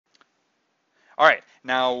All right,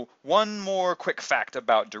 now one more quick fact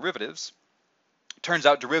about derivatives. Turns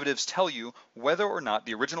out derivatives tell you whether or not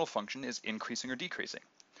the original function is increasing or decreasing.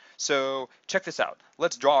 So check this out.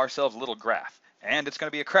 Let's draw ourselves a little graph. And it's going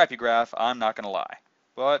to be a crappy graph, I'm not going to lie.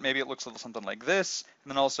 But maybe it looks a little something like this. And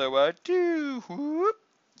then also, whoop.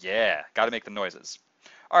 Yeah, got to make the noises.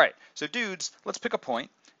 All right, so dudes, let's pick a point.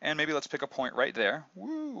 And maybe let's pick a point right there.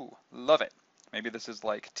 Woo, love it. Maybe this is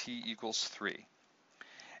like t equals 3.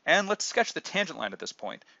 And let's sketch the tangent line at this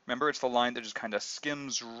point. Remember, it's the line that just kind of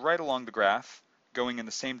skims right along the graph, going in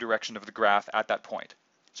the same direction of the graph at that point.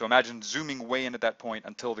 So imagine zooming way in at that point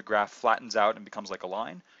until the graph flattens out and becomes like a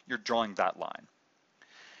line. You're drawing that line.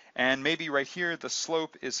 And maybe right here, the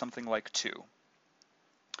slope is something like 2.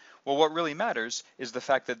 Well, what really matters is the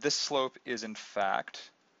fact that this slope is in fact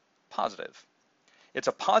positive. It's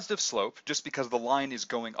a positive slope just because the line is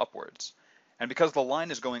going upwards. And because the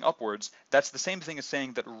line is going upwards, that's the same thing as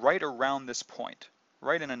saying that right around this point,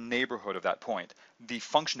 right in a neighborhood of that point, the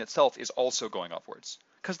function itself is also going upwards.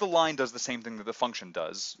 Because the line does the same thing that the function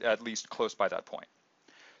does, at least close by that point.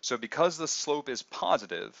 So because the slope is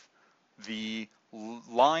positive, the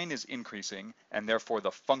line is increasing, and therefore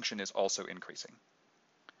the function is also increasing.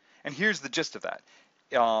 And here's the gist of that.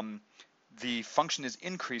 The function is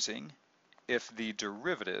increasing if the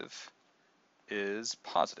derivative is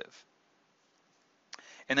positive.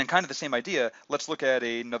 And then kind of the same idea, let's look at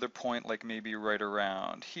another point like maybe right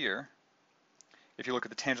around here. If you look at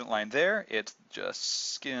the tangent line there, it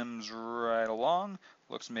just skims right along,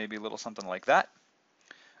 looks maybe a little something like that.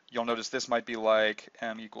 You'll notice this might be like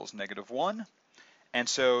m equals -1. And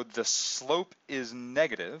so the slope is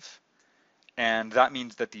negative, and that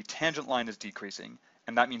means that the tangent line is decreasing,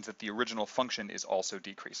 and that means that the original function is also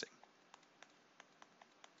decreasing.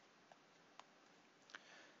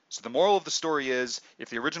 So the moral of the story is, if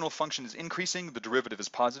the original function is increasing, the derivative is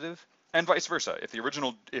positive, and vice versa. If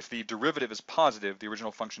the derivative is positive, the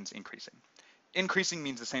original function is increasing. Increasing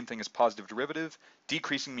means the same thing as positive derivative.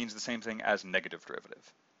 Decreasing means the same thing as negative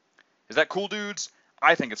derivative. Is that cool, dudes?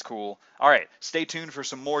 I think it's cool. All right, stay tuned for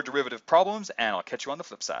some more derivative problems, and I'll catch you on the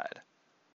flip side.